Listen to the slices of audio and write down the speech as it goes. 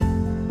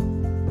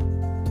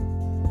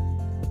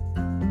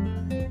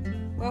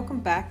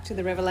back to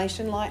the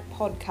Revelation Light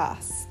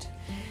podcast.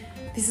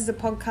 This is a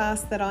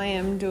podcast that I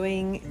am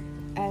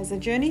doing as a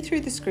journey through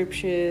the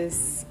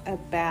scriptures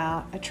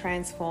about a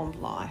transformed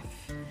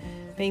life,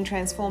 being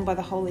transformed by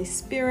the Holy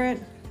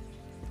Spirit,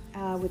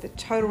 with a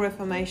total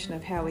reformation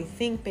of how we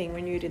think, being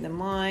renewed in the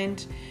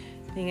mind,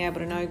 being able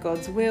to know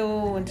God's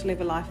will and to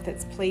live a life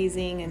that's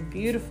pleasing and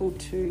beautiful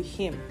to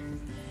Him.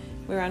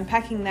 We're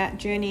unpacking that,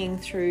 journeying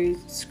through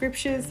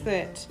scriptures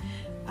that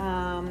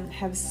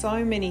have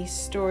so many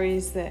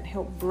stories that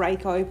help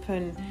break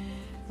open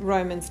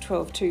Romans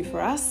 12:2 for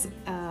us,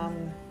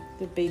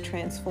 to be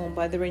transformed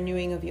by the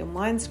renewing of your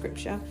mind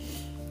scripture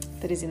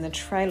that is in the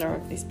trailer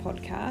of this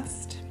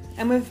podcast.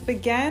 And we've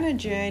began a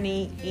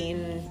journey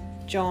in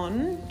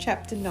John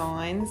chapter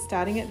 9,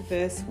 starting at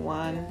verse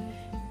 1,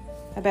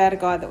 about a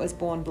guy that was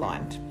born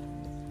blind.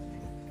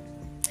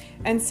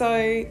 And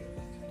so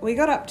we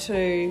got up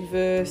to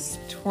verse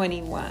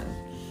 21.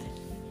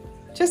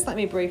 Just let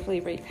me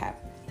briefly recap.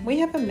 We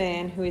have a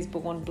man who is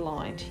born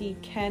blind. He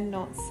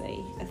cannot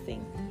see a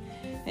thing.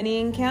 And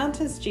he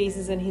encounters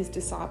Jesus and his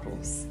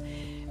disciples.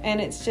 And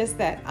it's just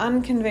that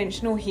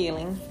unconventional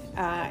healing.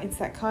 It's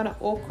that kind of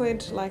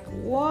awkward, like,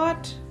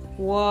 what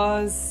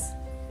was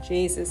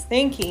Jesus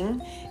thinking?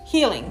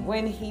 Healing,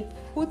 when he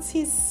puts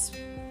his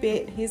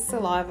spit, his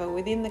saliva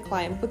within the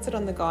clay and puts it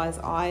on the guy's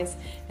eyes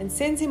and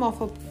sends him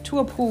off to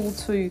a pool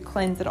to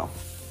cleanse it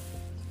off.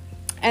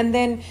 And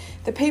then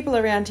the people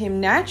around him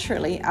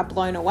naturally are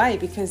blown away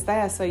because they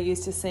are so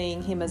used to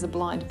seeing him as a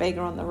blind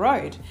beggar on the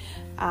road.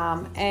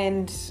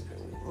 And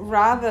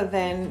rather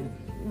than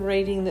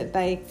reading that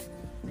they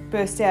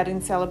burst out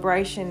in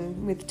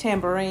celebration with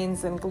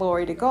tambourines and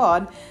glory to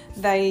God,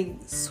 they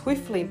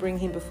swiftly bring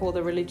him before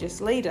the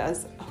religious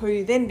leaders,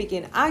 who then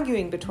begin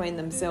arguing between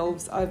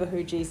themselves over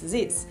who Jesus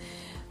is.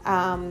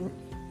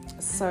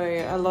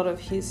 So a lot of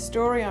his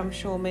story, I'm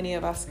sure many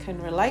of us can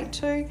relate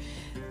to,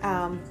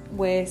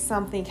 where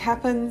something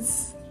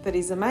happens that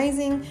is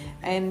amazing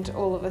and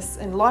all of us,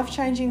 and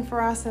life-changing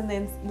for us, and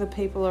then the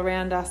people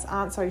around us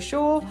aren't so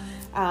sure.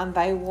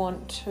 They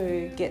want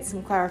to get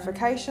some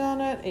clarification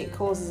on it. It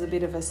causes a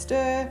bit of a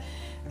stir,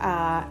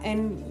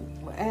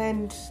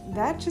 and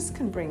that just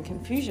can bring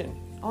confusion,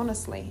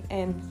 honestly,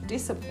 and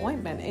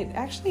disappointment. It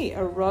actually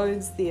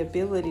erodes the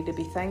ability to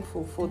be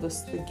thankful for the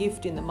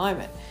gift in the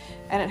moment,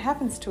 and it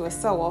happens to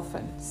us so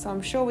often. So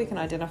I'm sure we can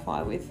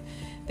identify with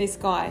this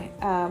guy.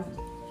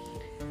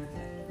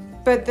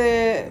 But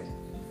the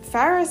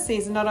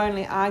Pharisees are not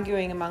only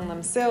arguing among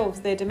themselves,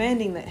 they're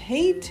demanding that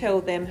he tell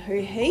them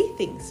who he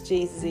thinks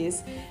Jesus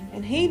is,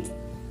 and he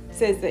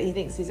says that he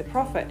thinks he's a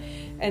prophet.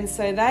 And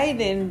so they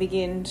then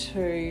begin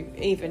to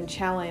even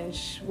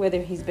challenge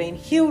whether he's been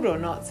healed or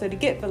not. So to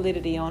get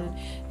validity on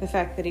the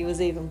fact that he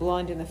was even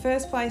blind in the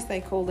first place,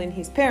 they called in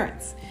his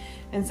parents.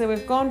 And so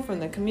we've gone from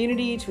the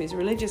community to his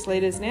religious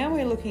leaders. Now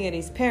we're looking at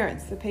his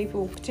parents, the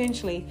people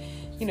potentially,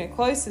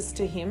 closest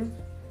to him,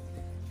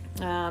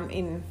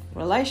 in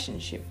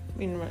relationship,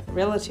 in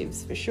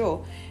relatives for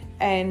sure.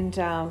 And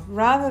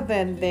rather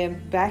than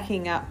them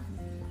backing up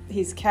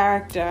his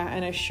character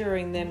and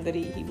assuring them that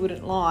he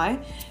wouldn't lie,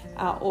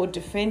 or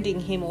defending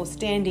him or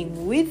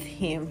standing with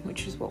him,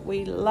 which is what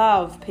we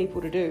love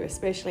people to do,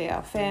 especially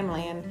our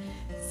family, and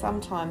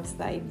sometimes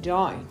they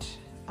don't.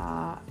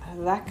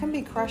 That can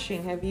be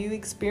crushing. Have you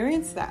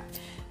experienced that?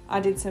 I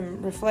did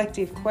some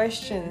reflective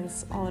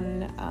questions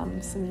on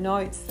some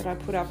notes that I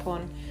put up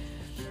on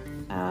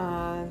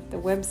the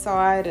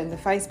website and the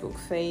Facebook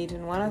feed,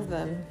 and one of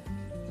them,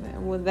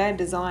 they're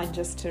designed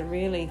just to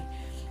really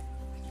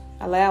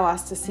allow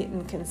us to sit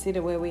and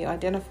consider where we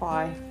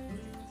identify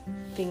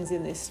things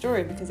in this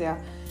story, because our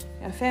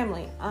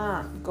family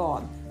aren't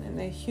God and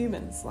they're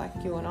humans like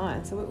you and I,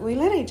 and so we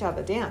let each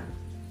other down.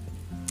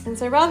 And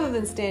so rather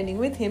than standing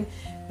with him,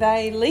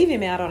 they leave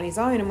him out on his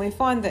own, and we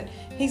find that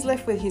he's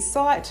left with his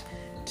sight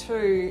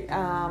to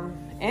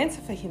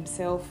answer for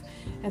himself,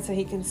 and so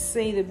he can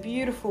see the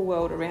beautiful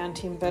world around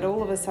him, but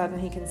all of a sudden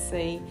he can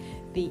see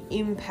the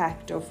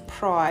impact of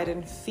pride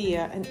and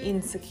fear and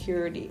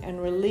insecurity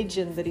and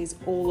religion that is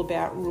all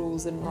about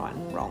rules and right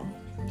and wrong.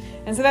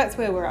 And so that's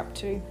where we're up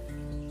to.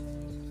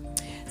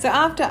 So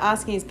after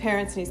asking his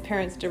parents and his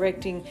parents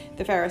directing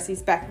the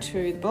Pharisees back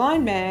to the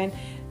blind man,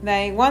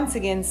 they once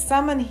again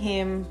summon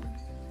him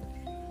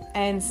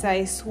and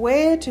say,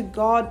 "Swear to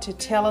God to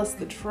tell us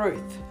the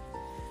truth,"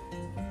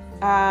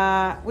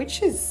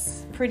 which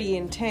is pretty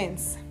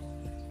intense.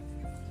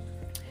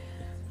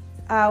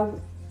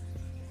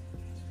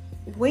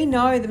 "We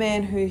know the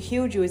man who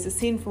healed you is a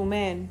sinful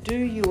man. Do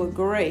you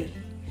agree?"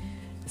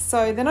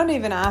 So they're not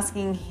even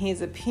asking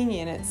his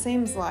opinion. It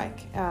seems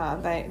like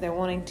they're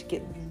wanting to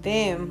get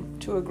them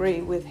to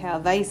agree with how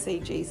they see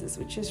Jesus,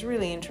 which is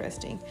really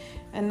interesting.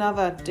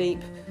 Another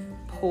deep,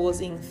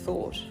 pausing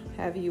thought.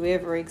 Have you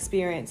ever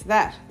experienced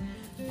that?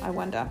 I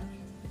wonder.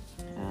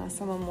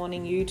 Someone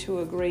wanting you to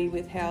agree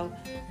with how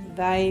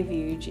they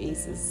view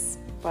Jesus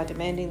by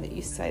demanding that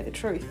you say the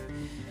truth.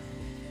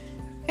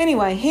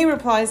 Anyway, he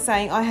replies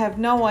saying, "I have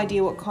no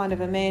idea what kind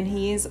of a man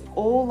he is.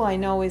 All I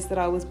know is that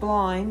I was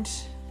blind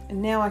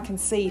and now I can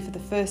see for the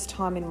first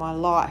time in my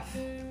life."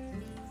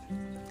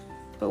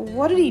 But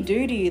what did he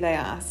do to you, they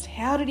asked.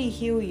 How did he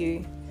heal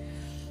you?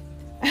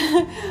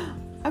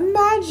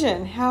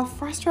 Imagine how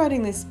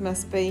frustrating this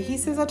must be. He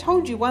says, I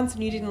told you once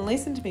and you didn't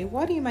listen to me.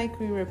 Why do you make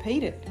me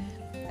repeat it?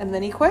 And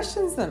then he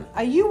questions them.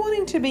 Are you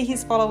wanting to be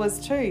his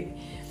followers too?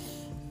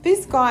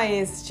 This guy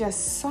is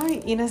just so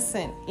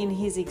innocent in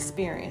his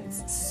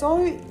experience,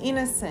 so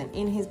innocent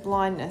in his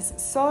blindness,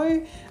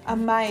 so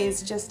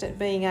amazed just at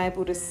being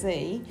able to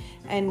see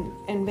and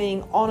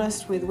being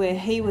honest with where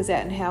he was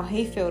at and how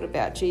he felt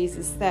about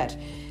Jesus, that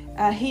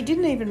he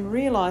didn't even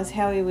realise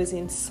how he was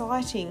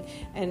inciting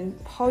and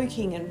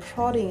poking and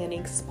prodding and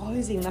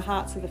exposing the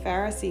hearts of the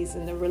Pharisees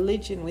and the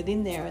religion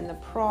within there and the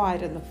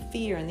pride and the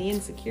fear and the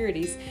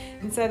insecurities.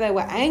 And so they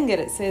were angered.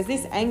 It says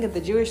this angered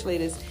the Jewish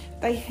leaders.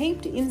 They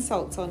heaped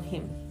insults on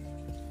him.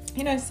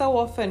 You know, so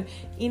often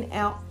in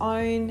our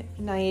own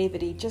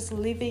naivety, just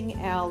living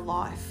our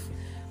life,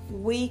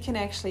 we can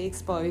actually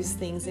expose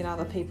things in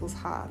other people's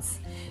hearts.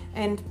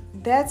 And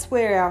that's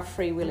where our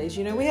free will is.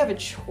 You know, we have a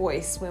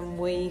choice when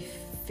we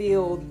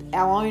feel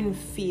our own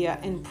fear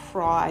and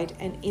pride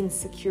and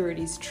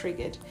insecurities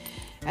triggered.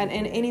 And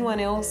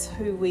anyone else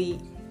who we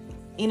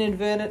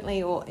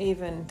inadvertently or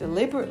even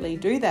deliberately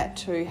do that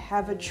to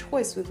have a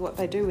choice with what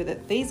they do with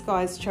it. These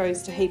guys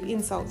chose to heap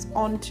insults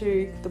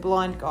onto the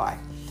blind guy.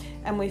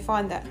 And we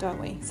find that, don't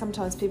we?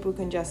 Sometimes people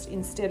can just,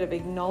 instead of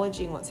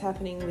acknowledging what's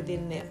happening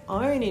within their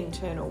own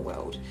internal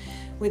world,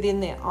 within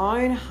their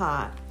own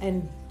heart,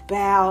 and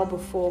bow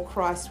before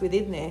Christ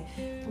within there,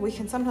 we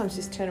can sometimes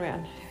just turn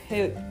around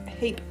and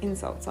heap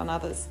insults on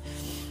others,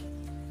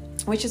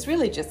 which is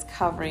really just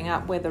covering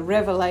up where the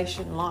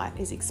revelation light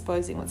is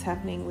exposing what's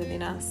happening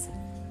within us.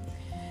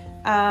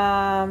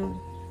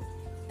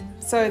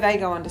 So they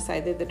go on to say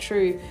they're the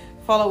true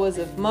followers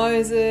of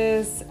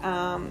Moses,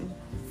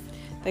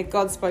 that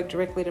God spoke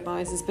directly to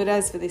Moses, but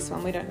as for this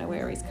one, we don't know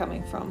where he's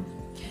coming from.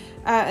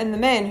 And the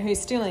man who's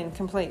still in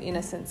complete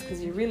innocence because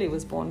he really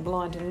was born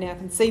blind and now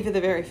can see for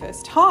the very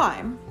first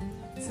time,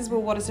 says,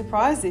 well, what a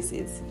surprise this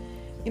is.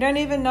 You don't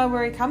even know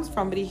where he comes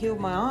from, but he healed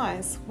my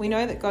eyes. We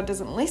know that God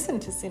doesn't listen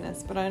to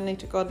sinners, but only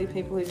to godly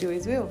people who do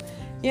his will.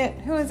 Yet,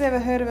 who has ever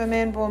heard of a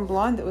man born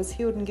blind that was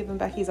healed and given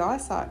back his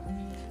eyesight?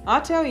 I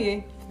tell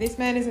you, if this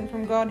man isn't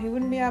from God, he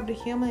wouldn't be able to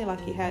heal me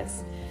like he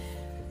has.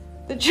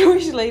 The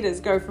Jewish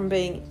leaders go from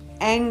being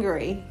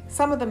angry,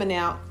 some of them are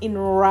now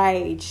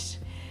enraged.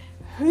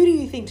 Who do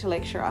you think to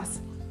lecture us?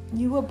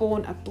 You were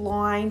born a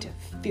blind,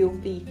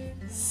 filthy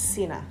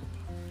sinner.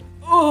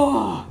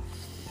 Oh!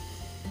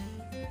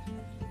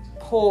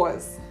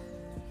 Pause.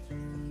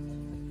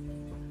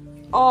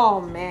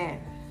 Oh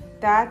man,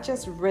 that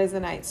just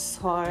resonates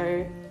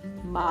so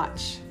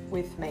much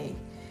with me.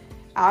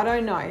 I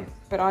don't know,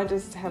 but I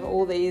just have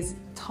all these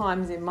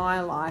times in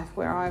my life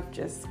where I've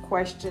just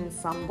questioned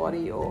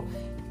somebody or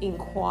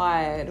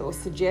inquired or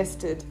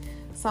suggested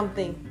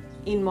something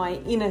in my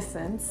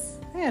innocence,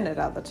 and at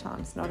other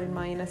times not in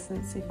my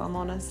innocence if I'm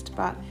honest,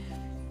 but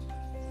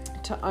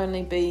to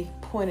only be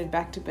pointed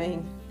back to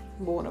being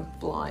born a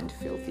blind,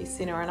 filthy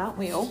sinner. And aren't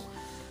we all?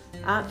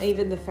 Aren't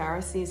even the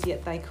Pharisees,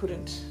 yet they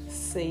couldn't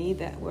see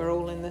that we're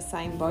all in the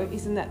same boat?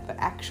 Isn't that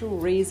the actual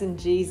reason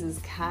Jesus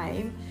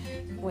came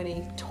when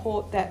he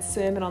taught that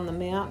Sermon on the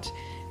Mount,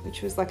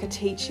 which was like a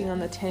teaching on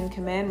the 10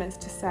 Commandments,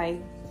 to say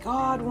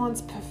God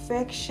wants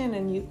perfection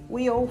and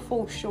we all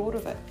fall short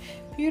of it.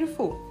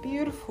 Beautiful,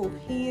 beautiful.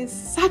 He is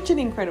such an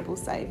incredible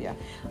Saviour.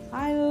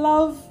 I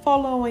love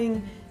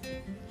following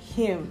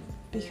him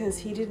because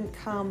he didn't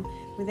come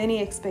with any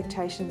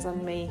expectations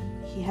on me.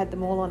 He had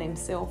them all on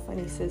himself, and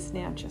he says,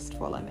 now just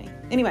follow me.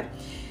 Anyway,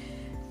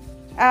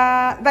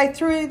 they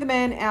threw the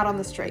man out on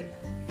the street.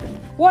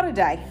 What a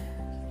day.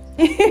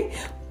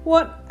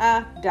 What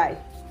a day.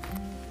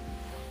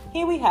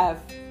 Here we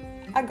have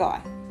a guy,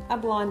 a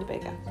blind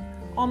beggar,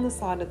 on the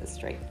side of the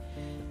street.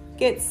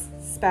 Gets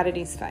spat at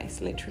his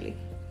face, literally,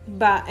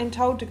 and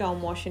told to go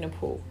and wash in a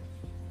pool.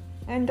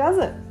 And does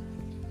it.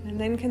 And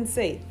then can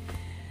see.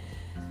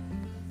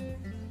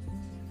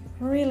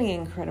 Really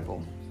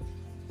incredible.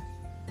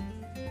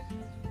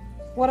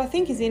 What I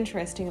think is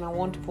interesting and I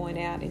want to point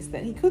out is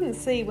that he couldn't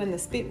see when the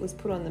spit was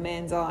put on the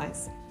man's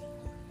eyes.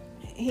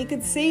 He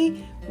could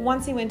see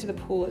once he went to the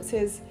pool. It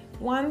says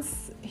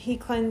once he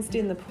cleansed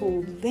in the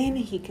pool, then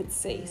he could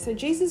see. So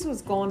Jesus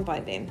was gone by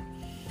then.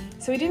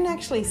 So he didn't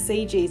actually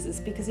see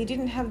Jesus because he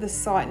didn't have the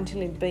sight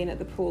until he'd been at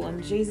the pool,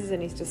 and Jesus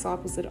and his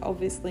disciples had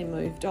obviously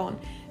moved on.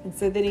 And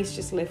so then he's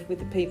just left with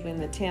the people in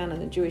the town and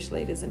the Jewish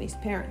leaders and his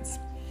parents.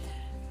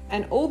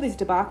 And all this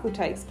debacle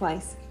takes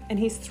place and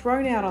he's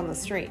thrown out on the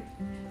street.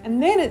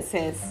 And then it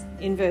says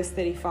in verse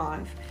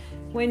 35,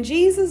 when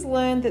Jesus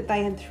learned that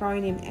they had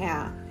thrown him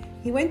out,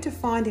 he went to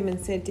find him and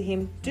said to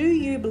him, do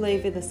you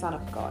believe in the Son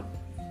of God?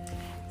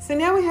 So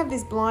now we have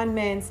this blind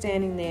man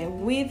standing there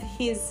with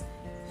his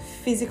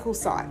physical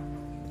sight.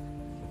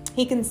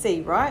 He can see,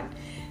 right?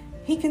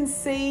 He can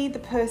see the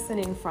person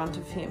in front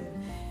of him.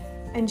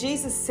 And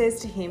Jesus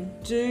says to him,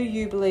 do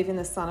you believe in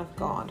the Son of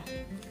God?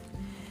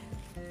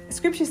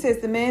 Scripture says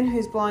the man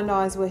whose blind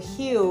eyes were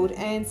healed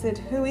answered,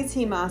 who is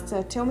he,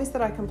 Master? Tell me so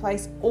that I can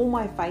place all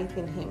my faith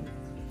in him.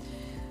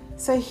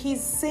 So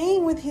he's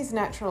seeing with his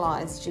natural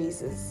eyes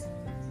Jesus.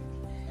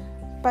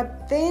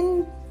 But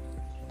then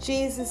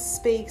Jesus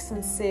speaks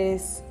and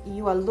says,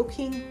 you are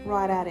looking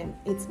right at him.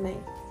 It's me.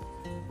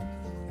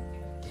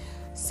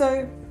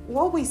 So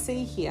what we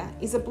see here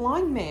is a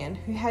blind man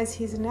who has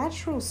his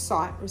natural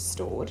sight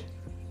restored.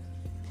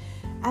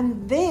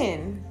 And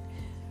then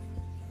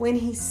when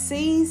he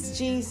sees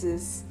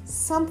Jesus,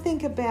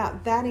 something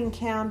about that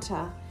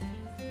encounter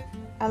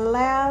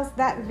allows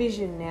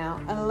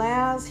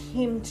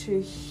him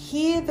to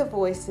hear the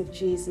voice of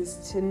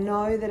Jesus, to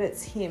know that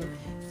it's him,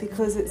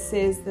 because it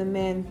says the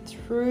man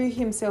threw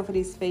himself at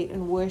his feet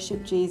and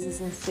worshipped Jesus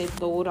and said,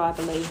 Lord, I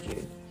believe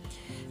you.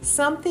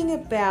 Something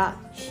about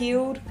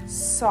healed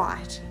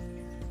sight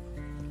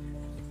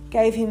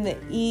gave him the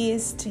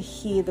ears to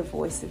hear the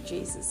voice of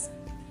Jesus.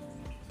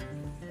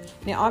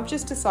 Now, I've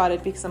just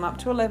decided, because I'm up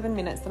to 11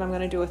 minutes, that I'm going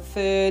to do a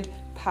third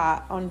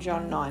part on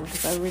John 9,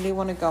 because I really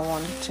want to go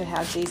on to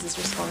how Jesus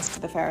responds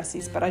to the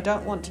Pharisees, but I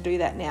don't want to do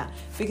that now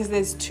because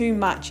there's too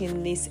much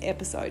in this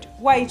episode,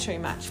 way too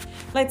much.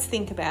 Let's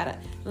think about it.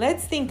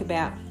 Let's think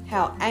about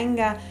how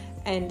anger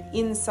and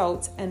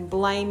insults and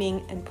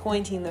blaming and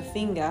pointing the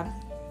finger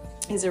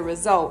is a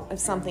result of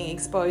something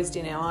exposed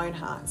in our own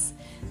hearts.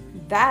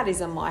 That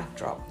is a mic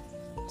drop.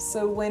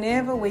 So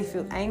whenever we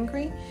feel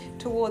angry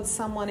towards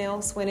someone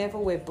else, whenever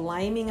we're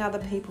blaming other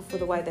people for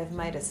the way they've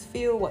made us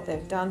feel, what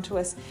they've done to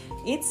us,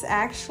 it's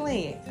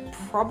actually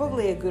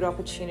probably a good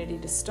opportunity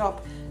to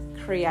stop,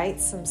 create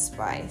some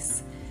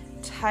space,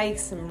 take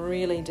some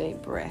really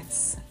deep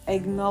breaths,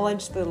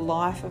 acknowledge the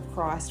life of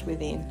Christ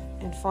within,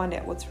 and find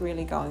out what's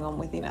really going on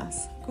within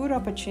us. Good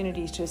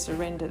opportunity to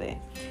surrender there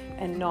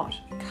and not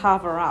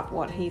cover up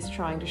what he's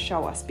trying to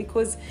show us,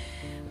 because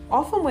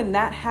often when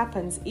that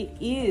happens, it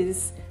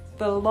is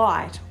the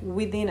light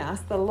within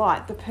us,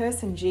 the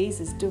person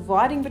Jesus,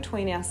 dividing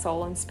between our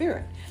soul and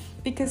spirit.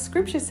 Because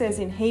scripture says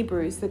in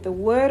Hebrews that the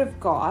word of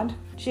God,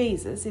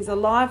 Jesus, is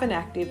alive and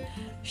active,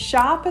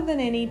 sharper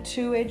than any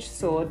two-edged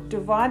sword,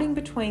 dividing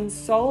between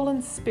soul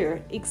and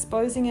spirit,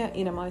 exposing our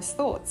innermost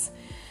thoughts.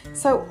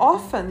 So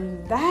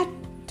often that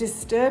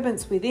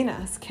disturbance within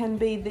us can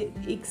be,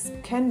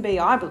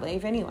 I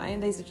believe anyway,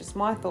 and these are just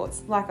my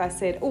thoughts. Like I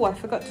said, I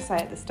forgot to say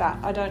at the start,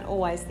 I don't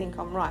always think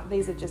I'm right.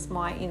 These are just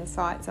my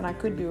insights and I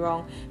could be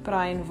wrong, but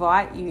I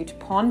invite you to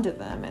ponder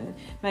them and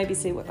maybe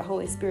see what the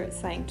Holy Spirit's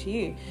saying to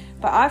you.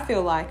 But I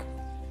feel like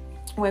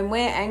when we're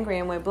angry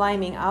and we're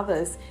blaming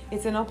others,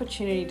 it's an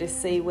opportunity to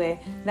see where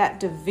that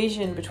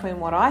division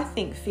between what I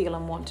think, feel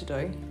and want to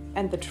do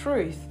and the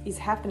truth is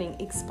happening,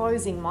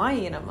 exposing my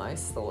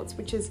innermost thoughts,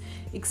 which is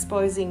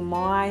exposing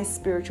my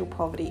spiritual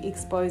poverty,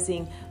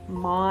 exposing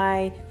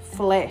my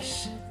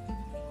flesh,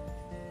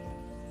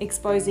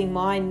 exposing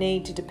my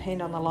need to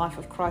depend on the life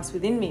of Christ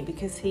within me,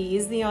 because he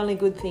is the only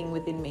good thing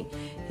within me.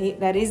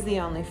 That is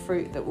the only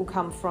fruit that will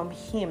come from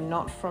him,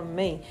 not from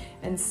me.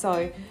 And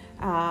so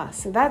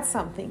that's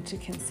something to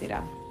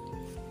consider.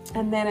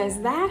 And then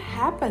as that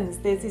happens,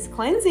 there's this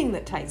cleansing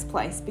that takes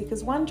place,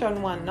 because 1 John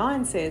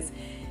 1:9 says,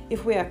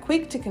 if we are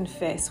quick to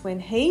confess when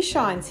he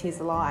shines his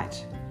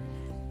light,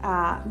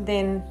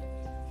 then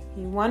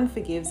 1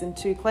 forgives and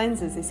 2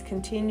 cleanses, this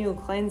continual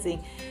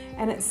cleansing.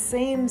 And it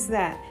seems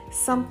that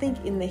something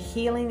in the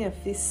healing of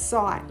this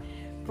sight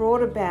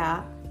brought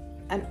about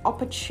an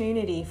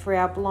opportunity for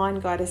our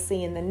blind guy to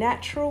see in the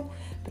natural,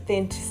 but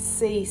then to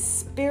see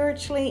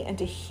spiritually and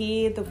to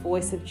hear the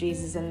voice of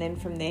Jesus. And then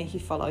from there he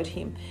followed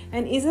him.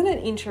 And isn't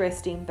it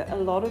interesting that a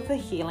lot of the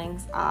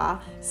healings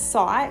are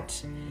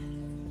sight,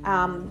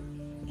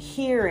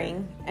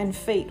 hearing and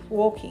feet,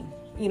 walking,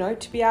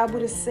 to be able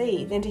to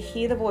see, then to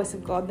hear the voice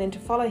of God, then to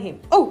follow him.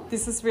 Oh,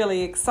 this is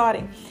really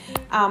exciting.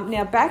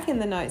 Now back in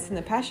the notes in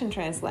the Passion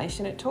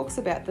Translation, it talks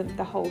about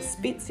the whole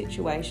spit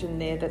situation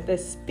there, that the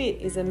spit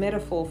is a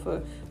metaphor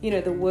for,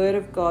 the word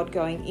of God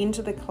going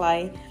into the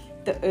clay,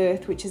 the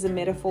earth, which is a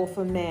metaphor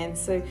for man.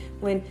 So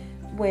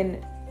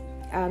when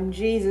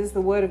Jesus,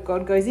 the word of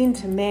God, goes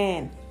into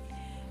man,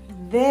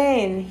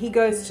 then he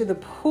goes to the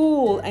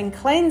pool and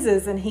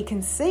cleanses and he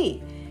can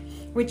see,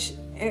 which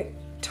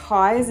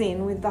ties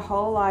in with the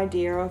whole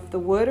idea of the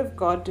word of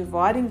God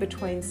dividing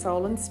between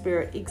soul and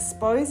spirit,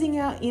 exposing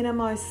our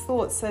innermost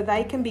thoughts so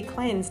they can be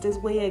cleansed as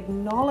we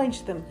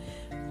acknowledge them.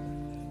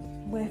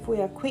 If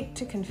we are quick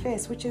to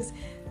confess, which is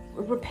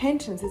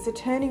repentance, it's a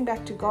turning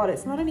back to God.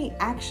 It's not any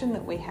action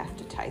that we have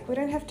to take. We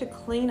don't have to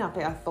clean up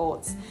our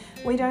thoughts.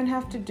 We don't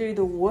have to do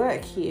the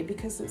work here,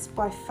 because it's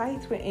by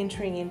faith we're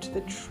entering into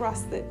the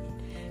trust that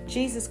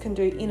Jesus can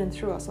do in and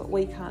through us what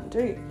we can't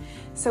do.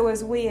 So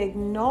as we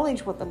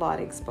acknowledge what the light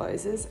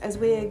exposes, as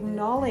we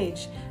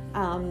acknowledge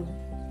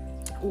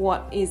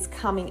what is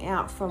coming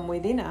out from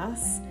within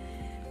us,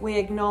 we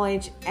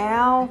acknowledge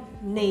our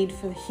need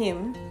for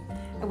him,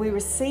 and we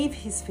receive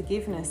his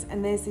forgiveness,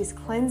 and there's this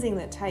cleansing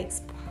that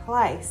takes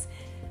place,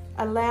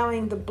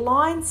 allowing the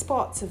blind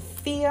spots of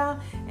fear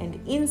and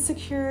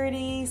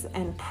insecurities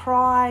and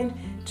pride,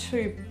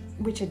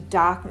 which are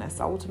darkness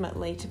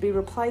ultimately, to be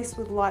replaced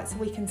with light, so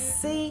we can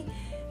see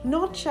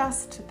not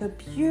just the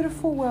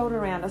beautiful world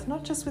around us,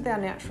 not just with our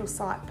natural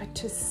sight, but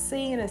to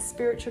see in a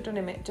spiritual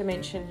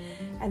dimension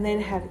and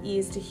then have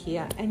ears to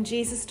hear. And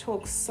Jesus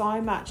talks so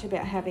much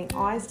about having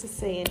eyes to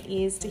see and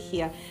ears to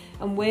hear.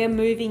 And we're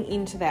moving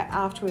into that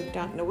after we've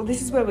done it. Well,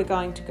 this is where we're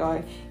going to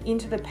go,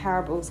 into the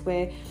parables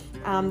where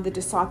the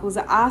disciples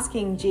are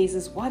asking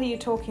Jesus, why do you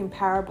talk in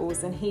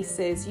parables? And he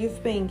says,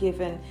 you've been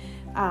given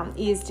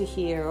ears to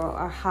hear,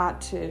 or a heart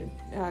to...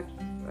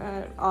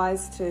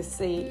 eyes to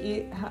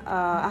see,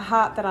 a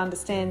heart that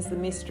understands the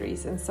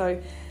mysteries. And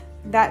so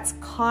that's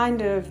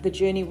kind of the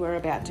journey we're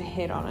about to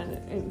head on,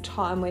 and in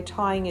time we're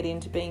tying it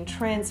into being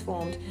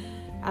transformed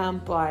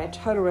by a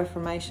total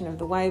reformation of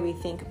the way we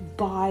think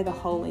by the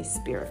Holy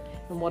Spirit.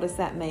 And what does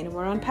that mean? And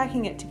we're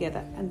unpacking it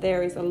together, and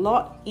there is a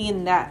lot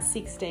in that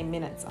 16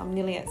 minutes. I'm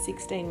nearly at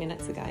 16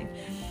 minutes again.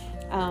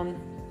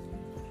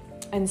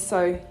 And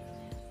so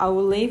I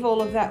will leave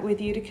all of that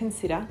with you to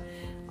consider.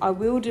 I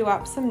will do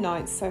up some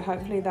notes, so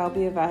hopefully they'll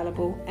be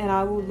available, and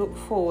I will look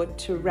forward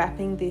to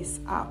wrapping this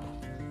up,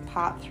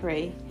 part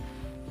 3,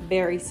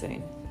 very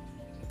soon.